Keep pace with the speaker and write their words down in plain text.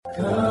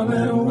Come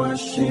and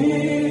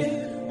worship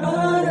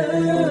at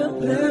a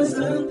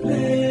pleasant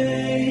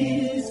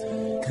place.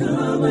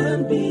 Come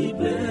and be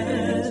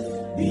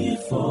blessed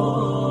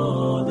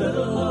before the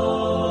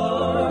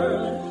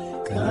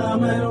Lord.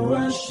 Come and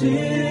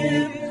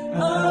worship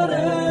at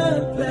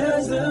a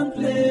pleasant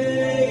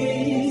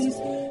place.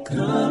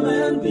 Come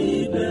and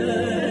be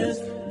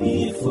blessed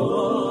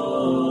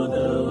before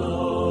the Lord.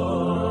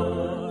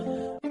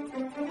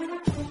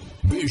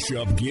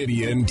 Bishop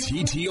Gideon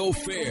T.T.O.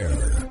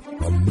 Fair,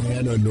 a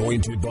man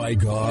anointed by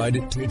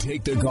God to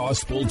take the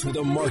gospel to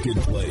the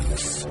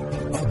marketplace.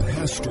 A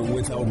pastor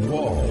without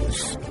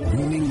walls,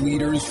 bringing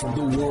leaders from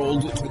the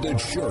world to the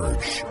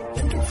church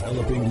and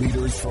developing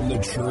leaders from the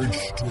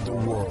church to the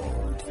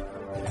world.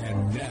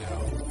 And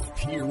now,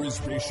 here is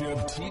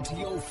Bishop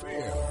T.T.O.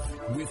 Fair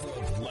with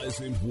a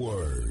pleasant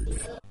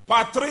word.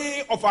 Part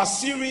 3 of our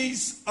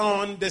series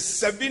on the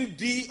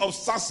 7D of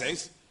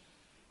success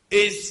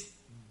is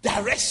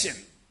direction.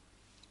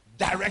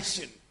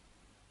 Direction.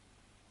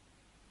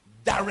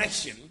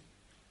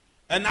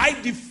 And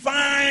I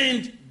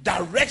defined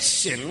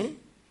direction.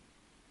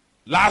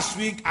 Last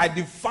week, I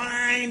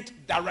defined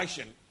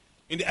direction.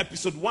 In the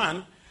episode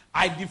 1,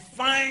 I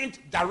defined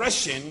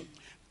direction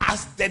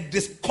as the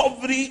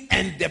discovery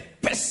and the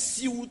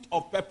pursuit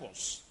of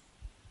purpose.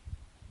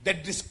 The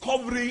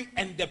discovery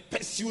and the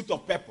pursuit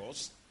of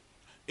purpose.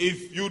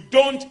 If you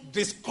don't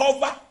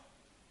discover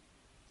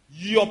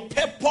your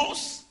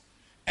purpose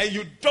and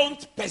you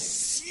don't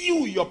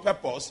pursue your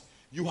purpose,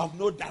 you have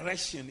no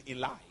direction in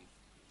life.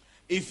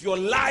 If your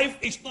life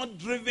is not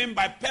driven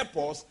by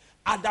purpose,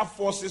 other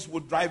forces will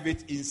drive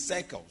it in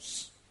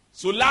circles.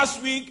 So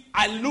last week,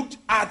 I looked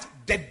at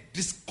the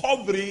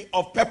discovery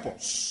of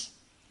purpose.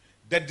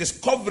 The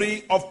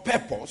discovery of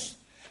purpose.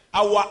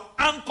 Our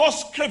anchor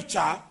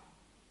scripture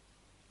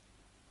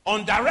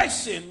on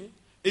direction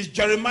is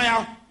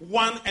Jeremiah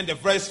 1 and the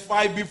verse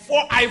 5.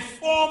 Before I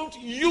formed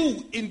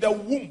you in the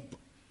womb,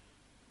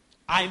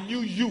 I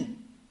knew you.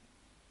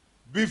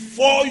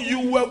 Before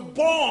you were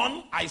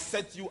born, I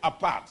set you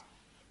apart.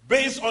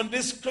 Based on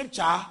this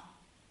scripture,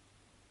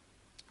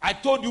 I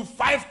told you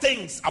 5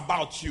 things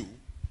about you.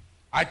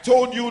 I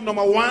told you,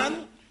 number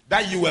 1,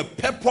 that you were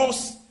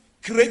purpose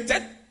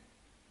created.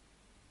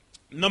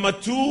 Number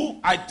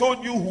 2, I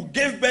told you who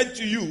gave birth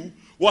to you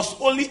was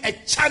only a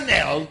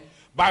channel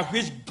by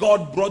which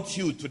God brought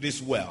you to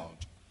this world.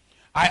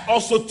 I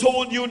also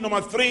told you,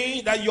 number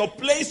 3, that your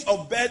place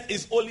of birth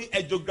is only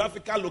a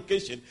geographical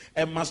location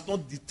and must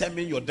not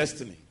determine your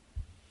destiny.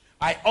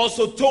 I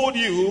also told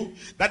you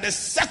that the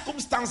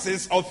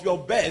circumstances of your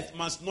birth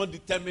must not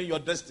determine your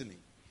destiny.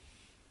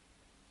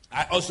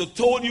 I also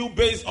told you,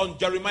 based on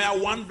Jeremiah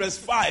 1 verse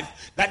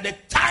 5, that the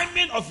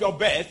timing of your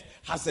birth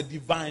has a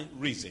divine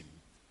reason.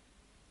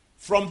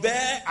 From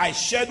there, I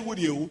shared with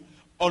you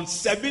on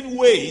 7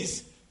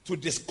 ways to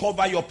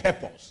discover your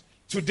purpose.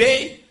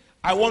 Today,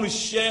 I want to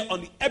share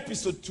on the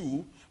episode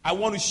 2, I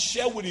want to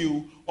share with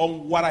you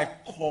on what I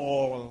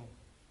call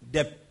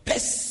the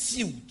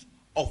pursuit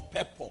of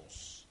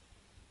purpose.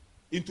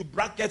 Into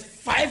bracket,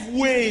 5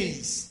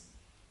 ways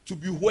to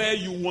be where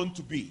you want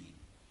to be.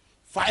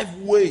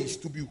 5 ways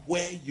to be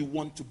where you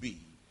want to be.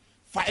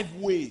 5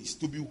 ways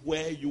to be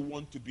where you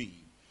want to be.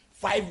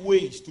 5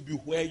 ways to be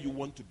where you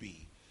want to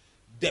be.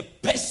 The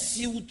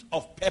pursuit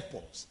of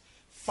purpose.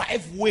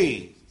 5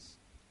 ways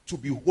to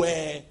be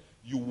where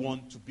you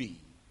want to be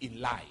in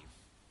life.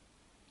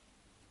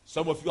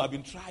 Some of you have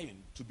been trying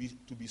to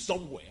be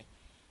somewhere,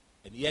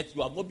 and yet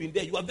you have not been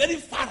there. You are very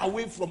far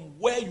away from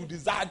where you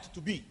desired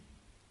to be.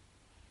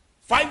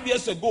 5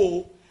 years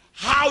ago,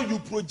 how you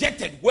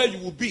projected where you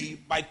will be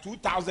by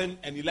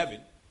 2011,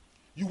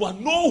 you are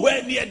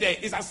nowhere near there.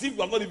 It's as if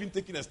you have not even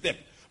taken a step.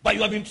 But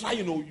you have been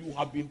trying, you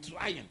have been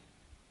trying.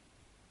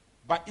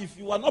 But if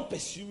you are not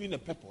pursuing a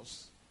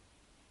purpose,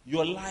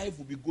 your life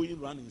will be going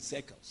around in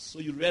circles. So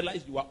you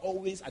realize you are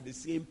always at the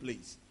same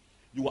place.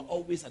 You are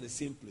always at the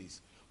same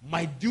place.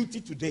 My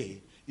duty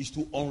today is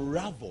to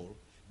unravel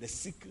the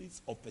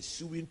secrets of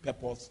pursuing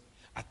purpose,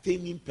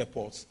 attaining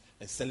purpose,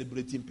 and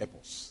celebrating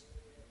purpose.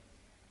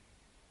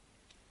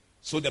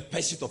 So the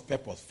pursuit of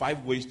purpose,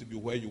 5 ways to be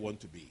where you want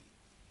to be.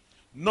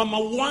 Number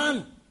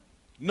one,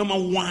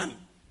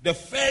 the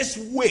first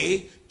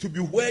way to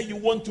be where you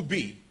want to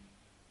be,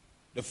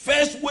 the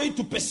first way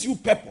to pursue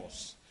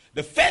purpose,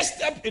 the first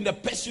step in the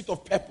pursuit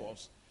of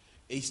purpose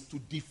is to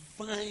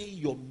define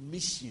your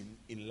mission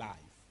in life.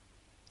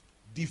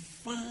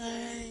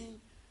 Define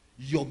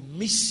your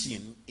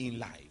mission in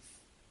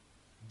life.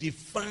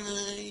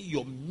 Define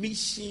your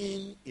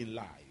mission in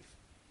life.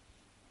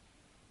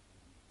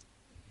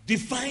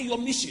 Define your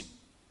mission.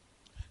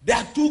 There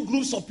are 2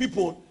 groups of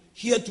people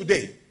here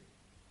today.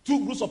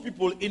 2 groups of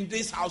people in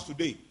this house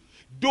today.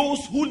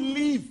 Those who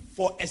live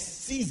for a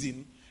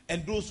season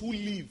and those who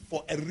live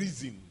for a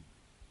reason.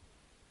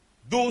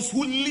 Those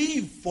who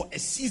live for a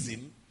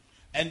season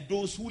and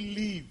those who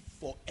live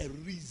for a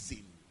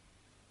reason.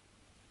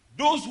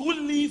 Those who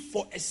live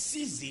for a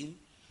season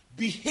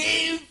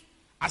behave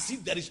as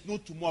if there is no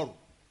tomorrow.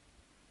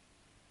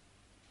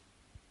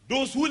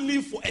 Those who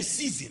live for a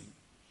season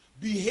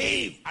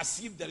behave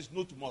as if there is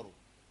no tomorrow.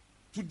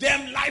 To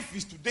them, life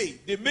is today.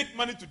 They make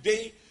money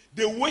today.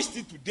 They waste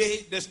it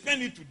today. They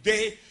spend it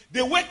today.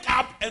 They wake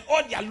up and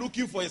all they are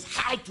looking for is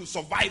how to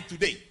survive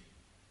today.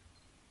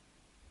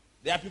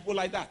 There are people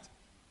like that.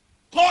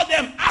 Call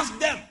them, ask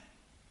them.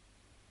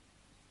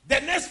 The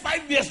next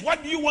 5 years,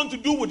 what do you want to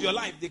do with your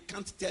life? They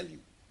can't tell you.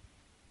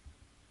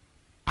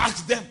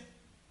 Ask them,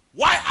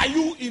 why are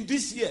you in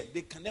this year?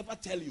 They can never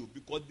tell you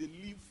because they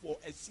live for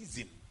a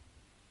season.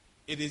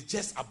 It is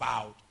just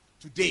about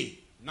today,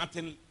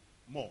 nothing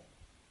more.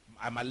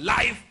 My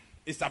life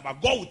is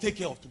about God will take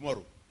care of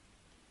tomorrow.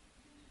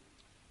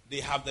 They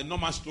have the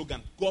normal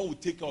slogan, God will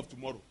take care of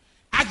tomorrow.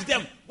 Ask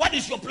them, what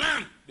is your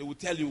plan? They will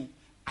tell you,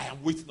 I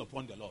am waiting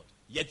upon the Lord.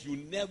 Yet you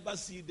never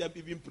see them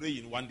even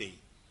praying one day.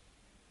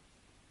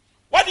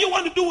 What do you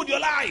want to do with your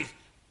life?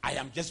 I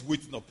am just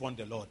waiting upon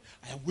the Lord.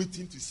 I am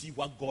waiting to see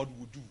what God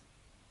will do.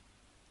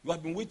 You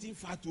have been waiting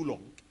far too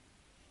long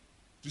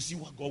to see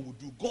what God will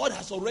do. God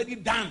has already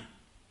done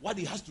what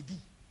he has to do.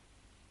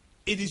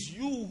 It is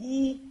you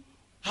who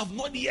have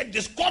not yet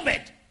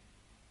discovered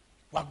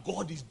what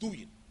God is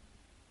doing.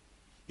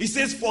 He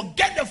says,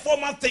 forget the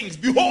former things.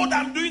 Behold,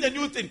 I'm doing a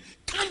new thing.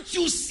 Can't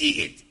you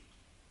see it?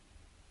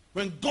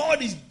 When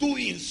God is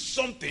doing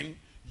something,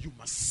 you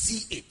must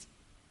see it.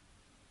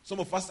 Some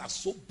of us are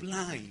so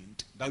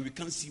blind that we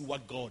can't see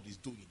what God is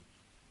doing.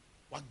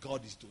 What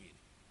God is doing.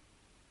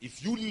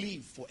 If you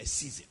live for a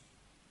season,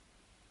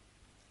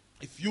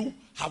 if you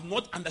have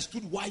not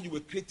understood why you were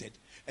created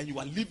and you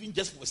are living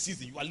just for a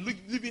season, you are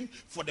living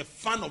for the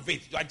fun of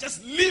it, you are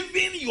just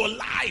living your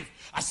life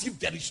as if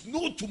there is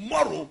no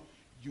tomorrow,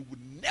 you will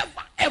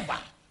never ever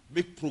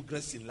make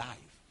progress in life.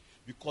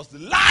 Because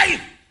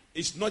life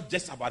is not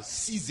just about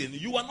season.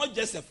 You are not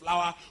just a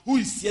flower who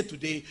is here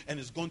today and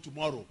is gone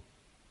tomorrow.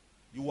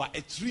 You are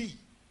a tree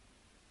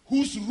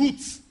whose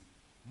roots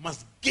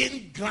must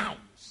gain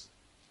grounds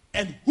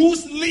and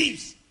whose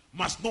leaves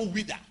must not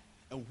wither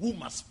and who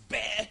must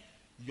bear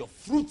your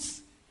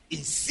fruits in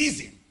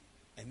season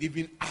and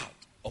even out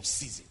of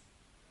season.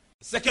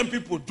 Second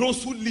people,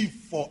 those who live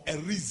for a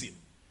reason.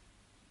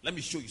 Let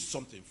me show you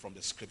something from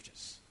the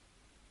scriptures.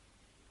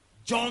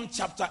 John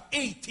chapter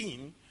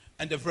 18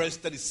 and the verse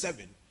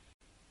 37.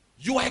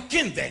 You are a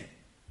king then,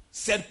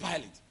 said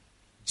Pilate.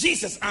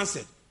 Jesus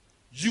answered,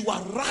 you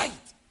are right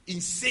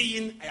in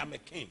saying I am a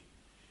king.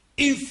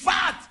 In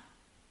fact,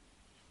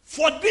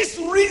 for this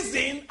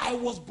reason I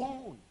was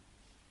born.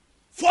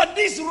 For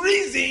this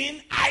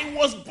reason I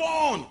was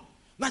born.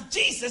 Now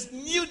Jesus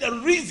knew the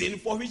reason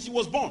for which he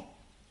was born.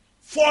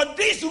 For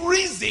this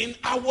reason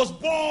I was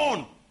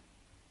born.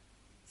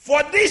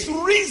 For this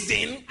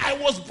reason I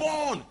was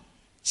born.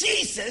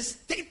 Jesus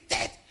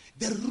stated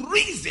the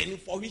reason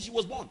for which he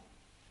was born.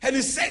 And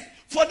he said,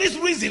 for this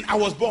reason I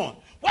was born.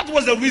 What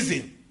was the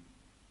reason?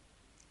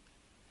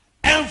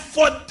 And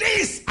for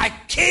this I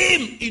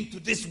came into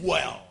this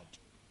world.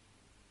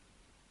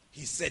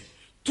 He said,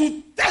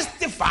 to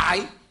testify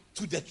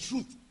to the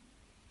truth.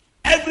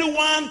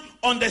 Everyone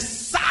on the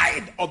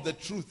side of the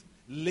truth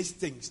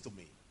listens to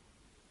me.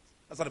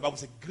 That's what the Bible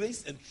says.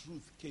 Grace and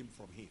truth came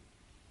from him.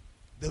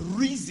 The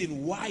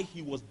reason why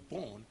he was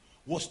born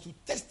was to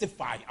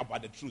testify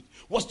about the truth,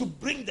 was to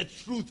bring the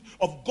truth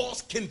of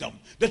God's kingdom,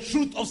 the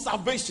truth of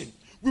salvation.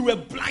 We were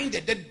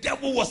blinded. The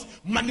devil was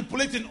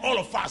manipulating all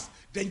of us.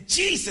 Then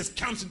Jesus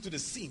comes into the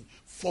scene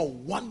for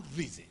one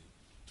reason,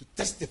 to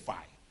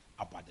testify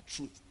about the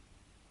truth.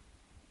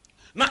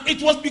 Now,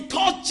 it was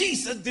because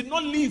Jesus did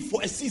not live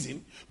for a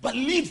season, but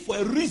lived for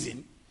a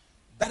reason.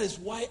 That is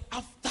why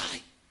after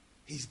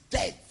his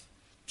death,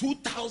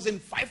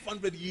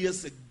 2,500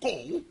 years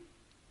ago,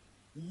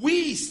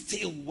 we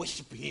still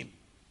worship him.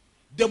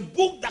 The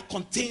book that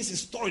contains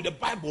his story, the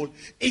Bible,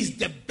 is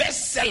the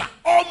bestseller.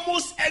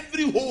 Almost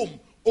every home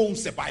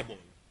owns a Bible.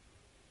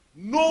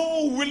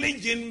 No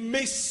religion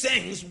makes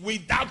sense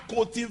without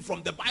quoting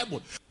from the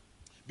Bible.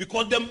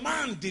 Because the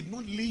man did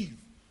not live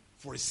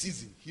for a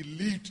season. He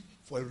lived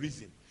for a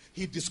reason.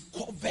 He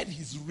discovered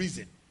his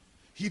reason.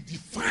 He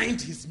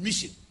defined his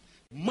mission.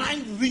 My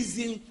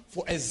reason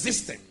for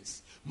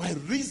existence,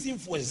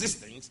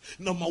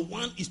 number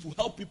one, is to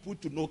help people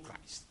to know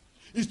Christ.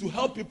 Is to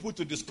help people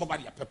to discover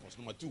their purpose.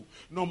 Number two.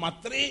 Number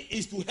three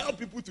is to help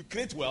people to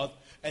create wealth.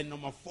 And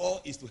number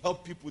four is to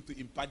help people to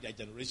impact their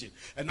generation.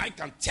 And I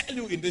can tell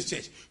you in this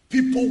church,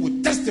 people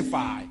will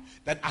testify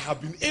that I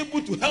have been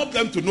able to help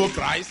them to know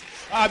Christ.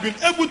 I have been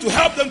able to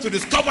help them to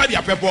discover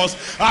their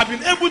purpose. I have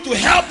been able to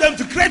help them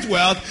to create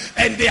wealth.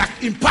 And they are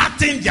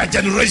impacting their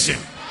generation.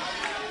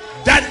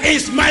 That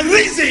is my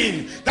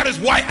reason. That is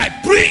why I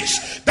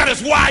preach. That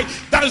is why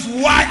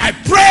I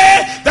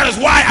pray. That is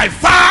why I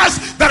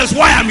fast. That is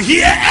why I'm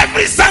here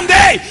every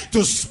Sunday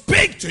to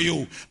speak to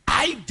you.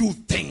 I do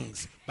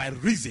things by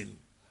reason,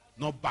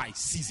 not by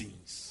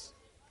seasons.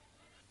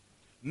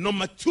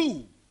 Number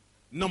two,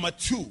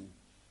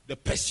 the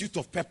pursuit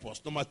of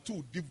purpose. Number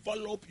two,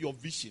 develop your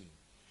vision.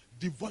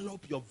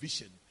 Develop your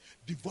vision.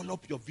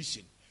 Develop your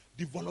vision.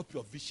 Develop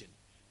your vision.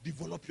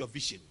 Develop your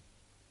vision.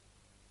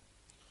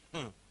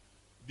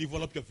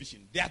 develop your vision.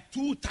 There are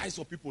two types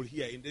of people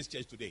here in this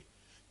church today.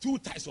 Two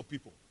types of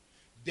people.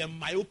 The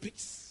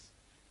myopics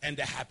and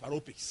the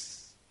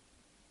hyperopics.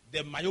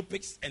 The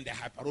myopics and the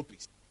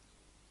hyperopics.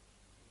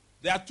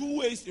 There are two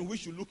ways in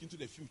which you look into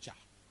the future.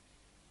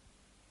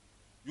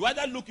 You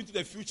either look into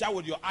the future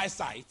with your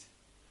eyesight,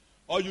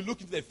 or you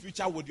look into the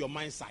future with your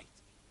mind sight.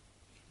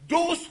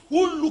 Those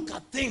who look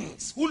at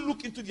things, who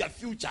look into their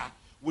future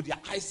with their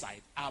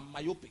eyesight, are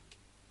myopic.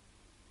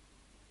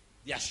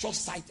 They are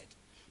short-sighted.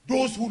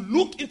 Those who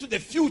look into the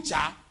future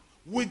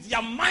with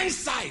their mind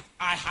sight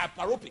are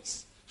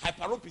hyperopics.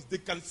 Hyperopics, they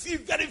can see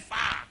very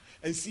far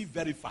and see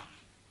very far.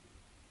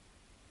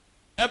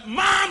 A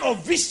man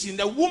of vision,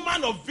 a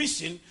woman of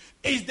vision,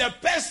 is the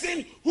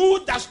person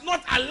who does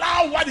not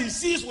allow what he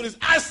sees with his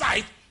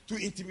eyesight to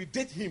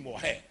intimidate him or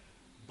her,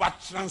 but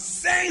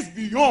transcends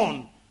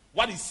beyond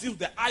what he sees with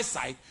the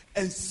eyesight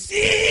and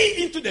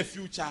see into the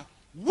future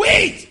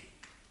with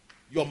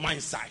your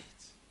mind sight.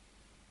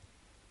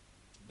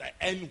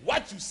 And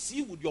what you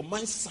see with your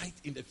mind sight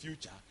in the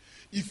future,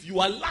 if you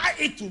allow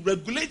it to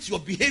regulate your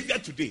behavior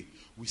today,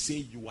 we say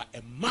you are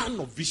a man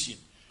of vision,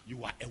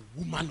 you are a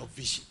woman of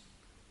vision.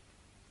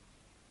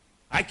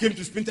 I came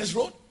to Sprinters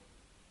Road.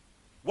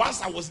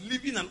 Whilst I was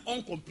living in an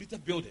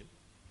uncompleted building,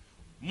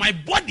 my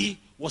body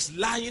was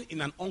lying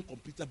in an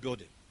uncompleted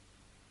building.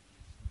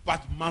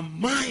 But my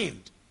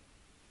mind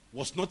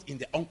was not in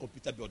the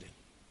uncompleted building.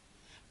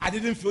 I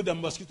didn't feel the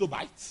mosquito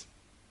bites.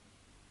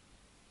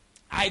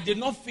 I did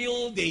not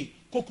feel the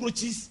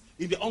cockroaches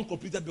in the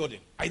uncompleted building.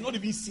 I did not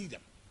even see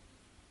them.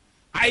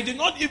 I did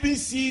not even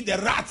see the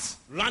rats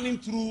running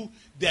through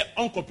the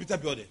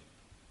uncompleted building.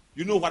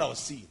 You know what I was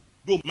seeing?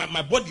 Though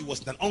my body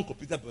was in an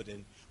uncompleted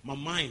building, my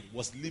mind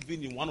was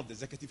living in one of the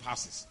executive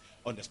houses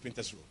on the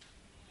Sprinters Road.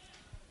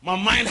 My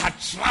mind had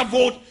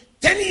traveled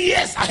 10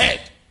 years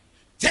ahead.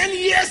 10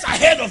 years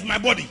ahead of my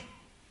body.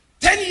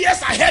 10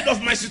 years ahead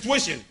of my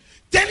situation.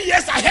 10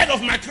 years ahead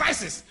of my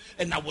crisis.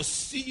 And I was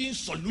seeing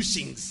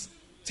solutions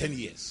 10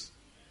 years.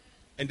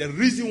 And the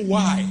reason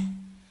why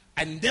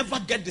I never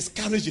get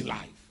discouraged in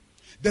life,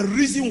 the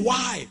reason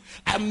why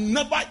I'm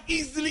never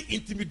easily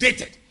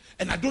intimidated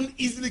and I don't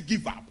easily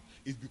give up,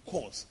 is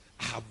because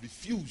I have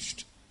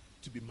refused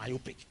to be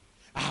myopic.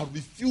 I have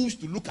refused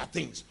to look at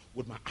things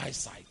with my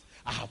eyesight.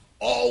 I have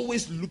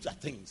always looked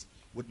at things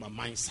with my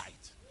mind sight.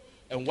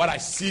 And what I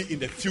see in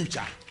the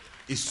future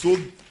is so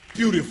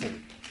beautiful.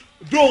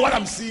 Though what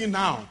I'm seeing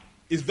now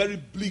is very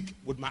bleak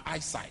with my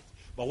eyesight,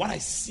 but what I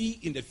see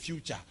in the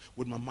future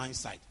with my mind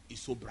sight is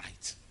so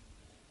bright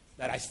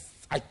that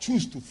I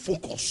choose to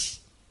focus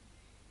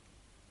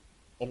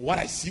on what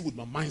I see with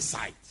my mind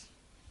sight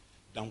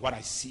than what I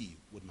see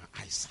with my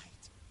eyesight.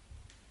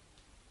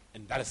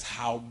 And that is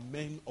how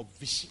men of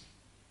vision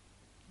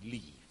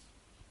live.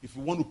 If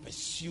you want to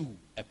pursue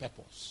a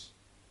purpose,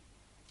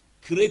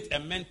 create a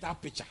mental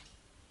picture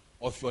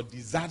of your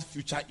desired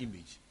future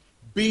image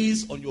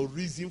based on your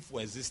reason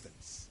for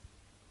existence.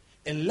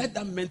 And let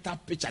that mental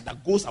picture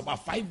that goes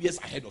about 5 years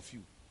ahead of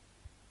you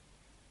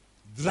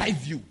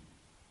drive you.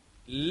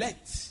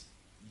 Let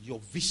your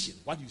vision,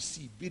 what you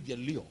see, be the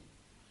lure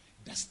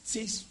that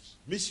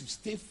makes you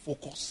stay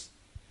focused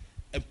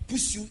and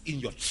push you in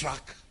your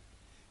track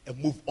and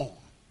move on.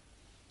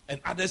 And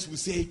others will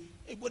say,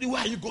 hey buddy,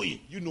 where are you going?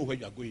 You know where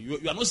you are going. You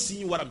are not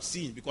seeing what I'm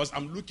seeing because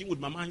I'm looking with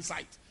my mind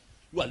sight.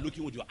 You are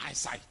looking with your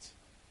eyesight.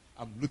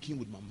 I'm looking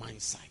with my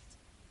mind sight.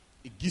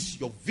 It gives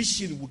your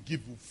vision, will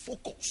give you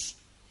focus.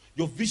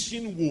 Your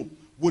vision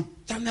will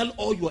channel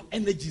all your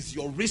energies,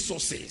 your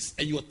resources,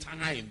 and your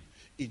time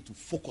into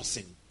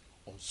focusing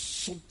on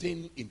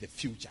something in the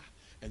future.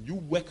 And you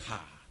work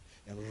hard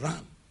and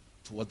run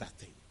toward that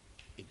thing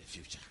in the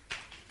future.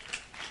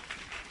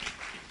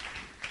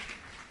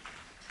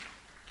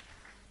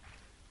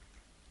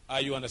 Are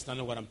you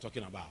understanding what I'm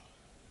talking about?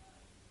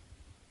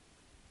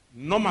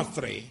 Number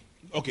 3.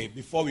 Okay,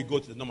 before we go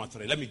to the number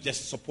 3, let me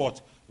just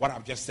support what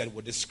I've just said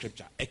with this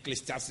scripture.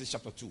 Ecclesiastes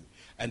chapter 2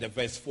 and the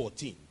verse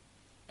 14.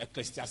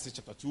 Ecclesiastes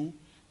chapter 2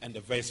 and the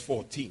verse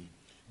 14.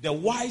 The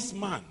wise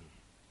man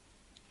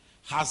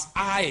has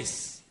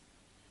eyes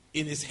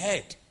in his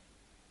head,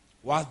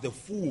 while the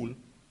fool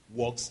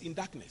walks in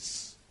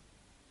darkness.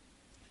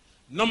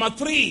 Number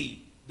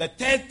 3, the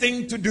third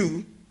thing to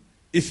do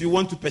if you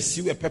want to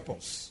pursue a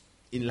purpose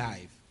in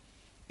life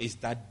is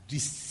that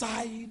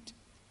decide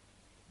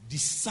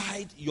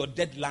your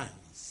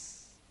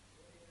deadlines.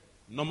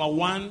 Number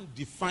 1,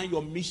 define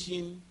your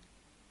mission.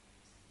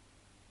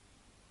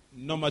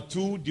 Number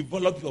 2,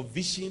 develop your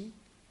vision.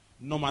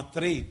 Number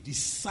 3,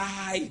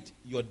 decide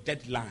your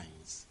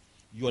deadlines.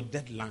 Your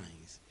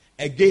deadlines.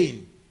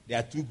 Again, there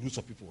are 2 groups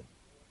of people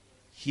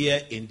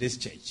here in this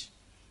church.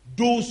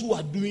 Those who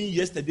are doing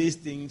yesterday's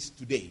things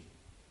today,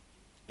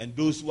 and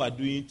those who are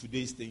doing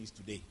today's things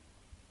today.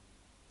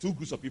 2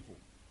 groups of people.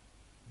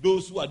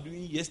 Those who are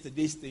doing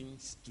yesterday's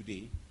things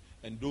today,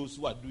 and those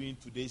who are doing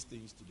today's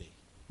things today.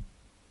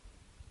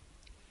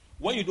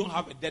 When you don't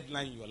have a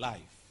deadline in your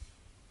life,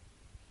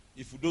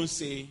 if you don't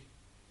say,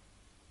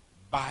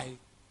 by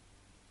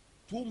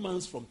 2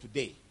 months from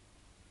today,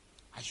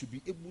 I should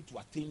be able to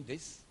attain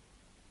this,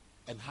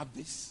 and have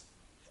this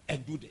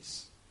and do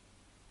this.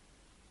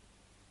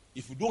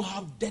 If you don't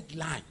have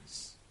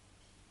deadlines,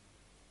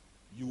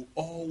 you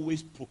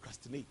always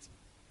procrastinate.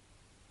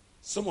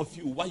 Some of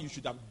you, what you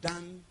should have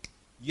done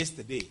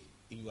yesterday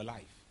in your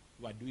life,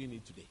 you are doing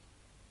it today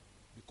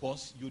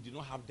because you did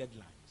not have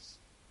deadlines.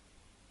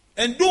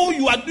 And though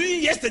you are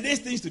doing yesterday's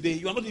things today,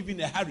 you are not even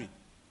in a hurry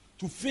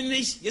to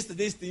finish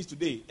yesterday's things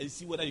today and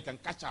see whether you can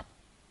catch up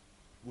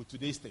with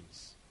today's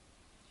things.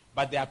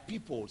 But there are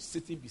people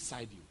sitting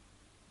beside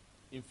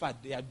you. In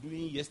fact, they are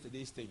doing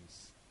yesterday's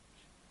things.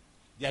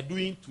 They are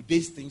doing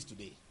today's things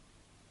today.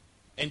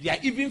 And they are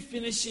even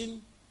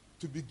finishing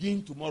to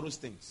begin tomorrow's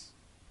things.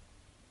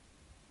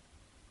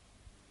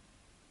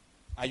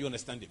 Are you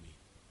understanding me?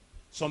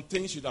 Some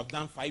things you should have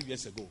done 5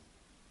 years ago.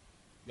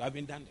 You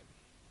haven't done them.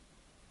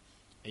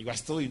 And you are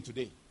still in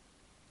today.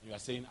 You are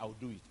saying, I'll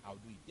do it, I'll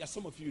do it. Yeah,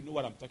 some of you know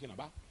what I'm talking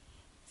about.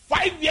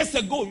 5 years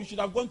ago, you should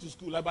have gone to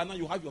school, but now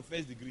you have your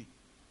first degree.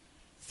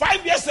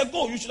 5 years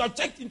ago, you should have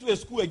checked into a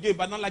school again,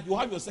 but now like you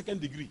have your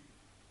second degree.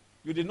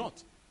 You did not.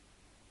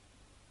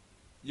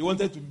 You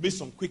wanted to make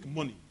some quick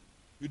money.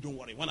 You don't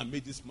worry. When I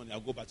make this money, I'll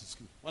go back to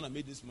school. When I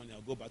make this money,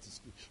 I'll go back to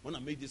school. When I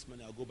make this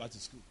money, I'll go back to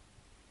school.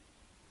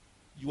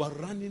 You are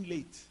running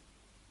late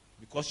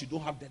because you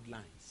don't have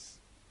deadlines.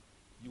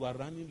 You are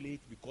running late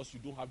because you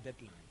don't have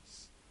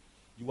deadlines.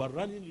 You are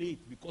running late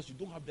because you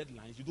don't have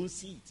deadlines. You don't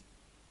see it.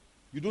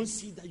 You don't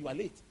see that you are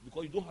late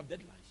because you don't have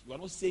deadlines. You are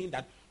not saying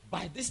that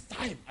by this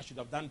time I should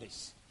have done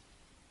this.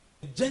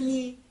 The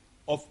journey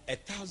of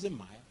 1,000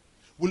 miles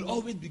will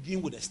always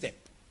begin with a step.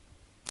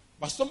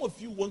 But some of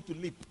you want to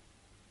leap.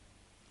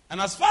 And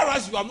as far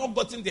as you have not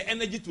gotten the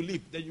energy to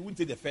leap, then you won't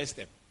take the first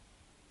step.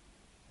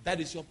 That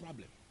is your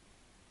problem.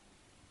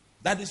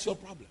 That is your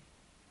problem.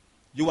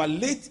 You are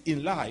late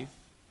in life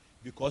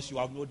because you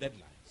have no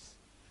deadlines.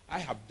 I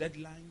have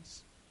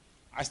deadlines.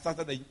 I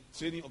started a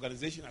training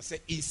organization. I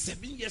said, in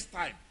 7 years'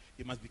 time,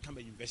 it must become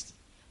a university.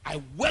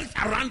 I worked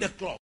around the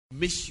clock to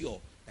make sure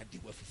that they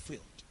were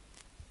fulfilled.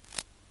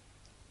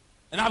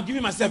 And I've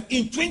given myself,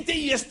 in 20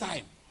 years'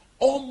 time,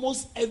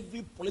 almost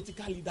every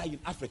political leader in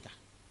Africa,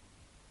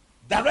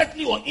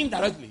 directly or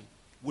indirectly,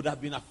 would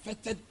have been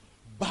affected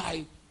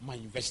by my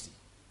university.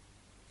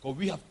 Because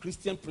we have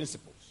Christian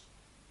principles.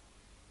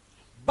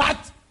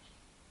 But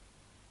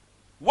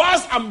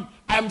whilst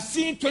I'm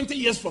seeing 20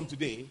 years from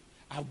today,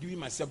 I've given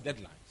myself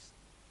deadlines.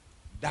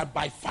 That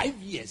by 5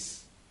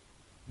 years,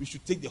 we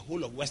should take the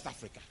whole of West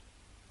Africa.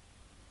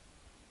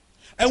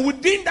 And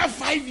within that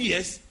 5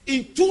 years,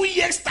 in 2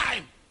 years'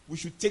 time, we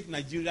should take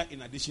Nigeria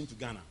in addition to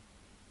Ghana.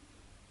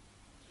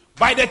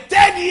 By the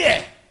 3rd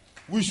year,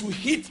 we should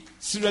hit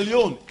Sierra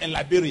Leone and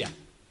Liberia.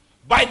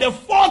 By the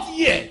 4th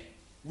year,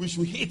 we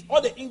should hit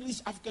all the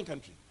English African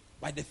countries.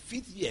 By the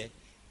 5th year,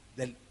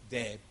 the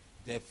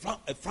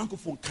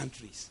Francophone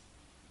countries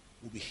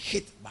will be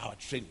hit by our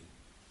training.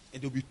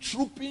 And they'll be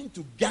trooping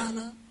to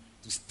Ghana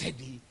to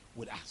study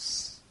with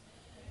us.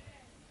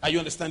 Are you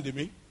understanding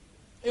me?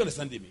 Are you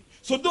understanding me?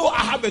 So though I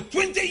have a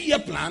 20-year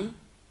plan,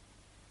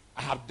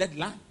 I have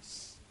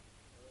deadlines.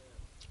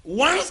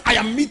 Once I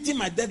am meeting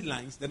my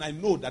deadlines, then I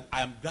know that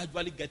I am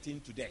gradually getting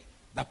to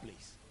that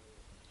place.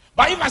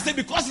 But if I say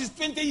because it's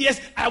 20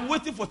 years, I am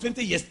waiting for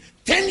 20 years,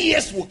 10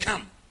 years will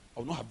come, I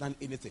will not have done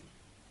anything.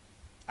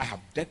 I have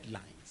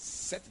deadlines,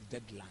 set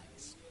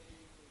deadlines.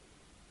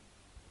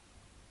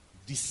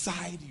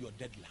 Decide your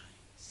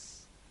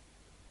deadlines.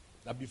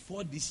 That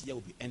before this year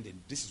will be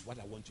ending, this is what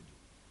I want to do.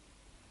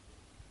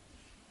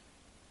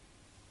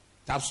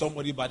 Tap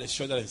somebody by the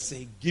shoulder and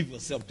say, give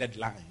yourself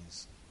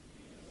deadlines.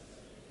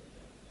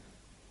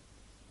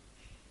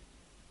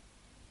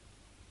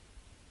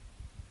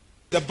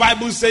 The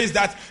Bible says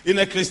that in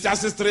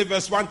Ecclesiastes 3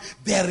 verse 1,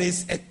 there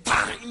is a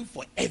time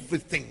for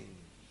everything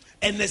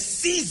and a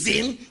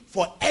season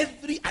for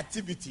every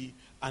activity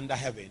under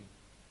heaven.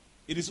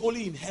 It is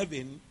only in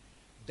heaven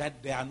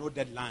that there are no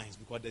deadlines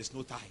because there is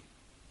no time.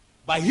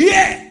 But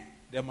here,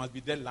 there must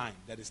be deadline.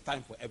 There is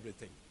time for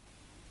everything.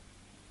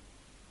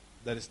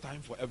 There is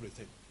time for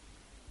everything.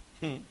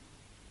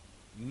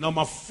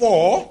 Number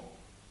four,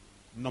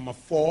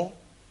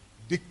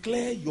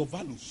 declare your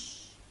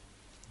values.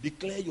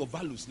 Declare your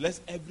values. Let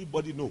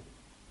everybody know.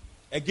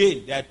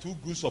 Again, there are two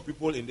groups of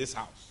people in this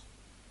house.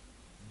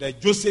 The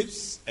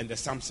Josephs and the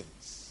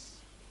Samsons.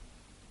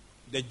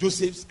 The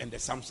Josephs and the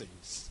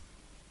Samsons.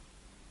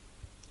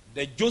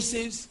 The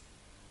Josephs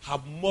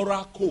have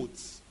moral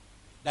codes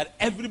that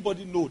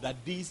everybody know that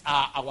these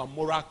are our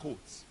moral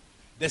codes.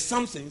 The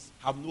Samsons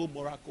have no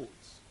moral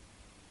codes.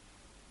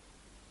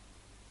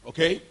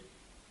 Okay?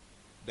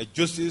 The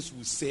Josephs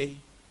will say,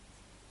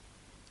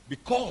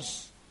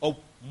 because of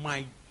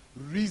my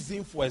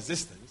reason for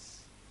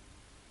existence,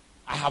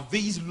 I have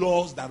these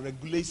laws that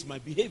regulate my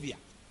behavior.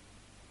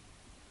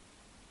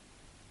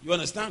 You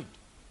understand?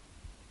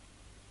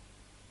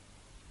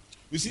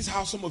 You see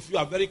how some of you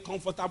are very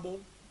comfortable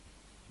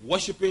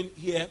worshiping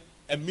here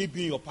and me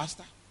being your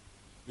pastor?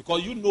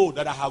 Because you know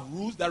that I have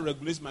rules that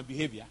regulate my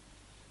behavior.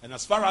 And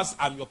as far as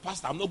I'm your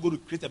pastor, I'm not going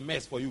to create a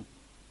mess for you.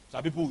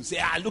 So people will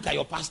say, look at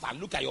your pastor,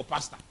 look at your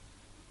pastor.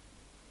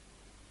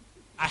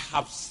 I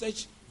have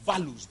such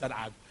values that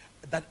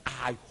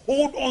I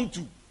hold on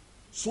to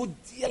so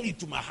dearly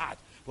to my heart.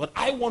 But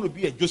I want to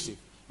be a Joseph,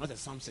 not a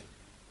Samson.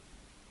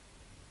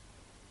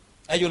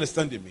 Are you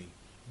understanding me?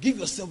 Give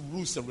yourself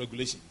rules and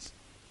regulations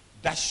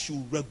that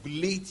should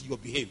regulate your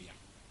behavior.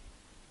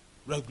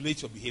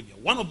 Regulate your behavior.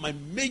 One of my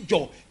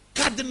major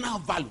cardinal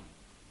values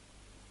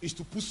is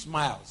to put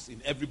smiles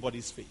in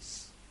everybody's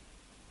face.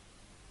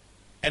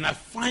 And I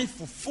find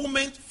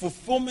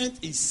fulfillment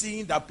in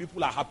seeing that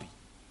people are happy.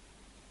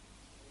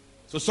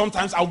 So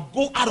sometimes I'll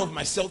go out of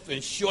myself to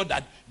ensure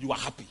that you are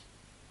happy.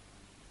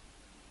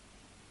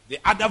 The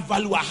other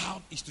value I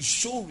have is to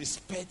show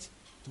respect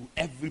to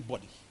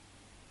everybody.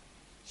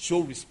 Show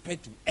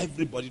respect to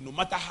everybody. No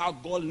matter how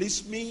God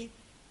leads me,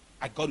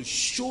 I got to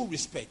show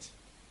respect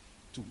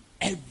to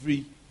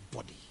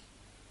everybody.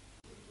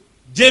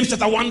 James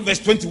chapter 1 verse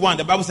 21,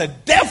 the Bible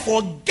said,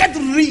 therefore get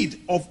rid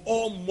of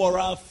all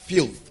moral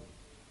filth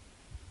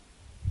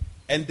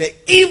and the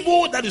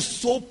evil that is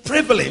so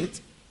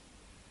prevalent,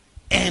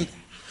 and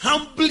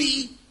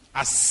humbly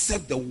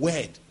accept the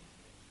word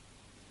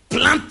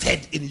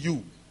planted in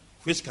you,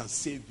 which can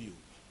save you.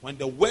 When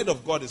the word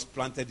of God is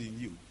planted in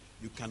you,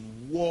 you can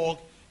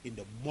walk in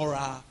the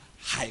moral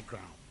high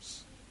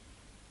grounds.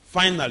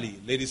 Finally,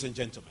 ladies and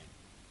gentlemen,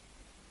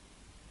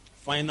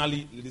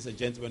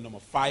 number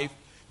 5,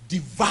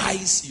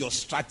 devise your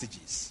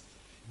strategies.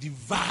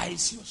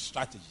 Devise your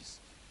strategies.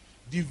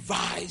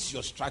 Devise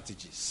your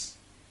strategies.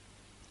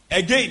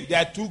 Again, there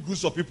are two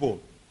groups of people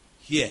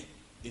here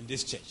in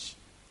this church.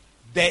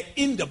 The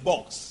in the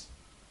box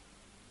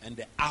and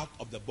the out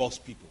of the box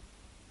people.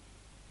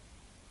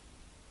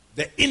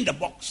 The in the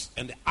box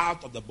and the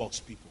out of the box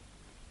people.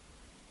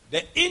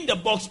 The in the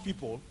box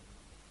people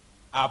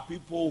are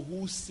people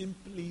who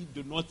simply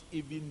do not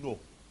even know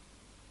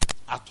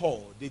at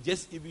all. They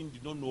just even do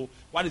not know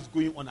what is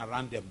going on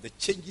around them. The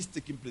changes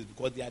taking place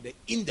because they are the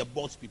in the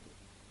box people.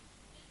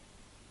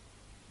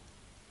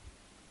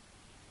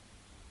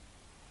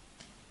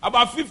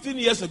 About 15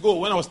 years ago,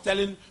 when I was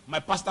telling my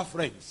pastor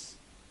friends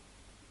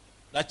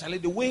that, Charlie,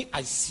 the way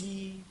I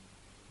see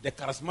the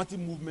charismatic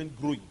movement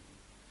growing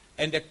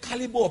and the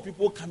caliber of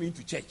people coming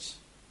to church,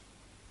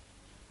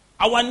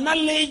 our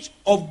knowledge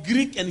of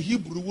Greek and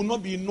Hebrew will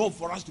not be enough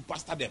for us to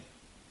pastor them.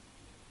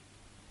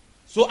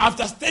 So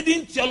after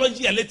studying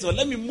theology a little,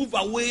 let me move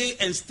away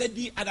and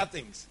study other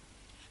things.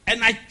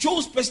 And I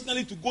chose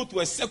personally to go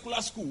to a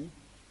secular school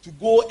to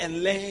go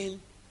and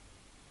learn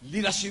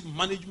leadership,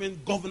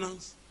 management,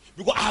 governance.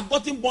 Because I had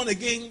gotten born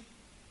again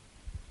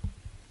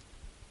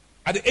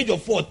at the age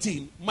of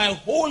 14. My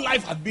whole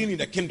life had been in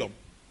the kingdom.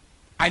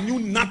 I knew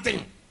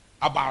nothing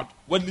about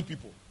worldly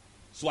people.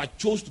 So I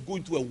chose to go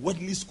into a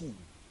worldly school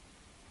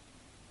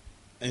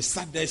and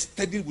sat there,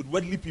 studied with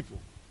worldly people,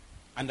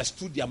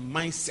 understood their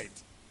mindset,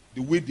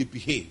 the way they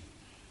behave,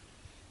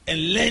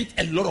 and learned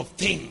a lot of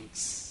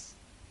things.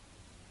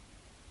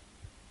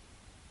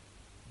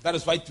 That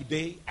is why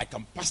today I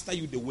can pastor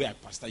you the way I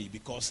pastor you,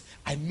 because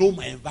I know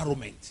my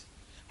environment.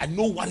 I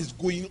know what is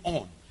going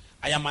on.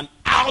 I am an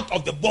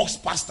out-of-the-box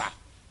pastor,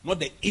 not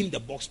the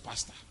in-the-box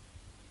pastor.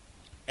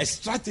 A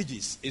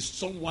strategist is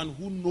someone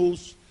who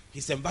knows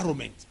his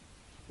environment,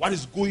 what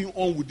is going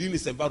on within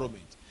his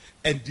environment,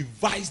 and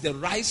devise the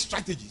right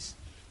strategies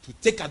to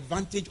take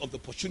advantage of the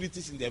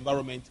opportunities in the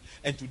environment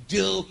and to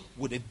deal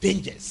with the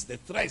dangers, the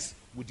threats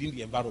within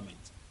the environment.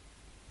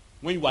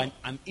 When you are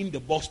an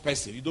in-the-box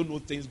person, you don't know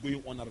things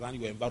going on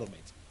around your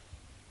environment.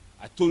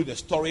 I told you the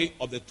story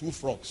of the two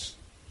frogs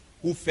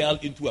who fell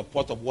into a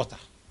pot of water.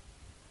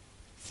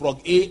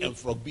 Frog A and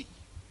Frog B.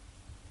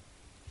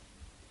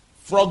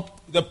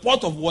 The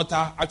pot of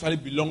water actually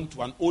belonged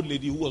to an old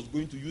lady who was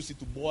going to use it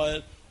to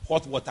boil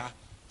hot water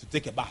to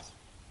take a bath.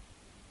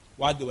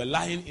 While they were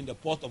lying in the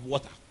pot of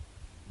water,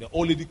 the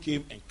old lady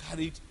came and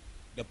carried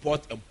the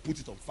pot and put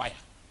it on fire.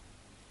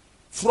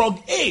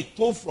 Frog A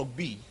told Frog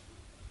B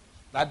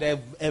that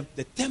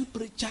the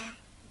temperature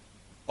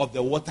of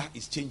the water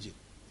is changing.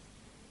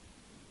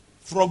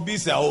 Frog B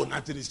said, oh,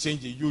 nothing is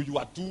changing. You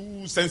are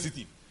too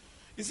sensitive.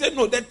 He said,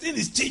 no, that thing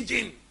is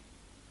changing.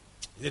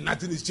 He said,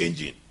 nothing is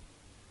changing.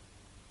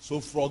 So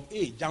Frog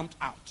A jumped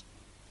out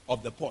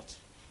of the pot.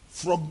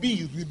 Frog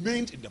B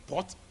remained in the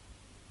pot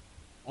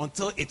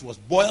until it was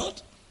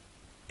boiled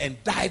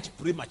and died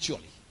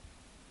prematurely.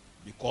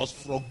 Because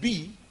Frog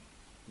B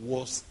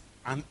was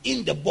an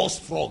in-the-box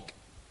frog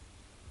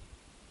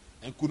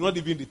and could not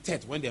even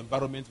detect when the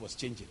environment was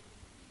changing.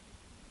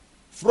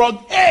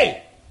 Frog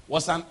A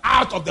was an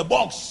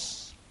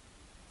out-of-the-box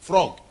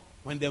frog.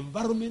 When the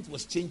environment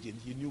was changing,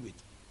 he knew it.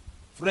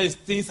 Friends,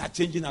 things are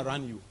changing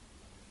around you.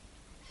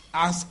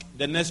 Ask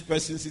the next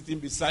person sitting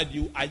beside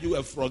you, are you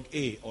a Frog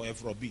A or a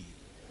Frog B?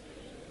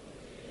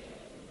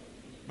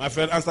 My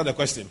friend, answer the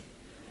question.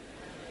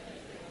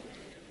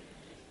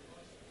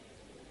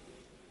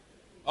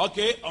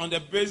 Okay, on the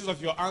basis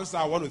of your answer,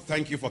 I want to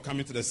thank you for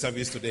coming to the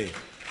service today.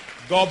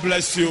 God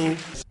bless you.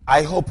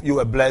 I hope you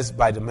were blessed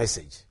by the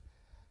message.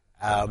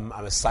 I'm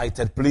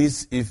excited.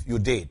 Please, if you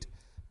did,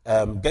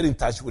 get in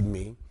touch with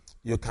me.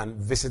 You can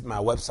visit my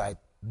website,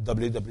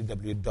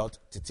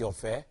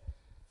 www.titiofair.com.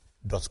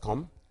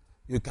 ttofair.com.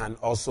 You can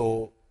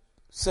also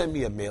send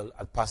me a mail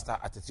at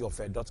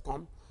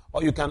pastor@ttofair.com,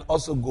 or you can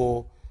also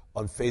go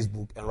on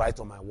Facebook and write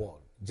on my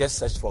wall. Just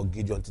search for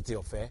Gideon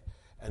Titofair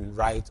and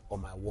write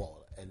on my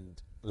wall,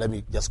 and let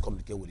me just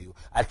communicate with you.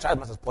 I try as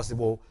much as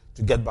possible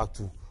to get back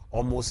to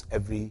almost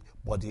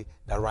everybody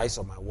that writes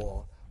on my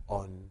wall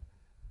on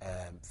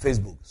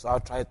Facebook. So I'll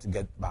try to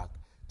get back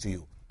to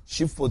you.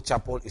 Sheepfold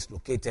Chapel is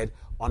located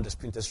on the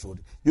Sprinters Road.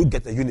 You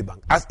get the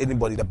Unibank. Ask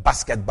anybody, the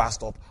Basket bus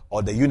stop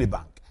or the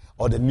Unibank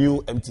or the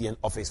new MTN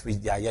office, which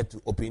they are yet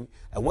to open.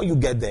 And when you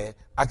get there,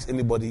 ask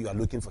anybody you are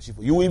looking for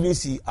Sheepfold. You will even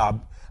see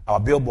our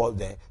billboard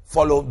there.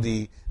 Follow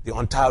the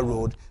entire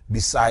road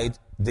beside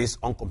this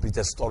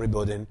uncompleted story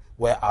building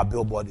where our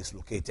billboard is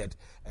located.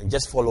 And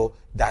just follow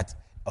that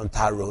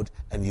entire road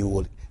and you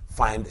will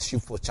find the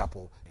Sheepfold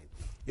Chapel.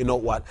 You know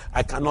what?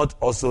 I cannot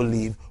also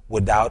leave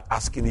without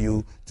asking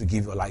you to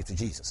give your life to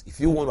Jesus. If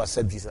you want to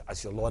accept Jesus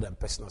as your Lord and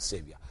personal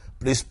Savior,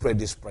 please pray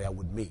this prayer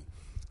with me.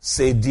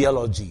 Say, "Dear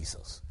Lord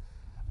Jesus,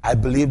 I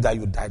believe that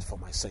you died for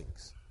my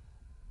sins.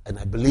 And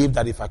I believe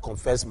that if I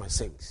confess my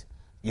sins,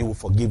 you will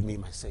forgive me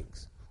my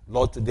sins.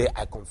 Lord, today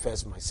I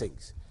confess my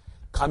sins.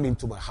 Come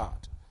into my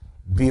heart.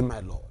 Be my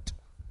Lord.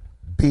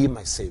 Be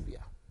my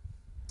Savior.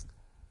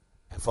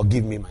 And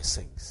forgive me my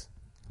sins.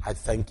 I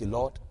thank you,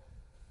 Lord,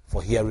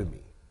 for hearing me.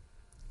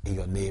 In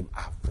your name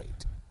I have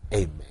prayed.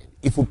 Amen."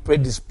 If you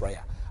prayed this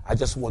prayer, I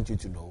just want you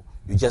to know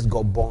you just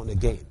got born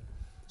again.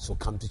 So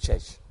come to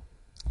church.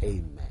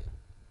 Amen.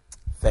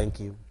 Thank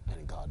you,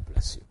 and God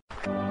bless you.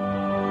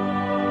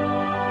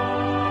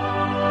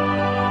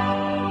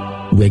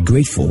 We're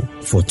grateful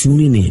for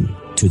tuning in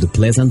to the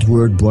Pleasant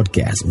Word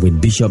broadcast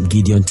with Bishop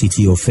Gideon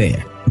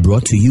Titofair,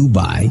 brought to you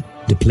by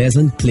The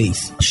Pleasant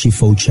Place,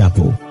 Sheepfold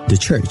Chapel, the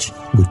church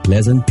with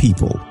pleasant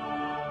people.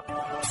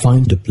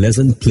 Find The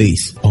Pleasant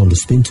Place on the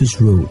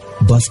Sprinters Road,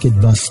 Basket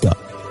bus stop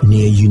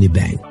near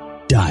Unibank.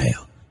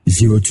 Dial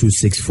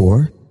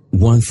 0264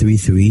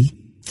 133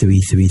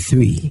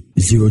 333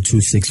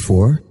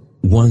 0264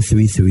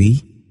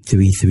 133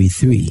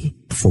 333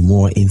 for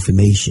more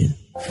information.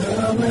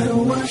 Come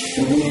and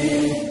worship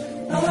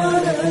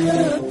at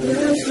a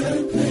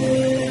pleasant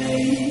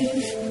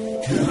place.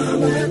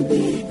 Come and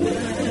be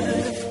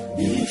blessed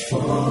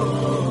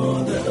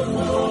before the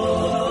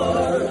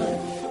Lord.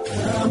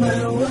 Come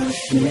and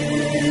worship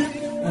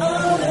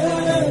at a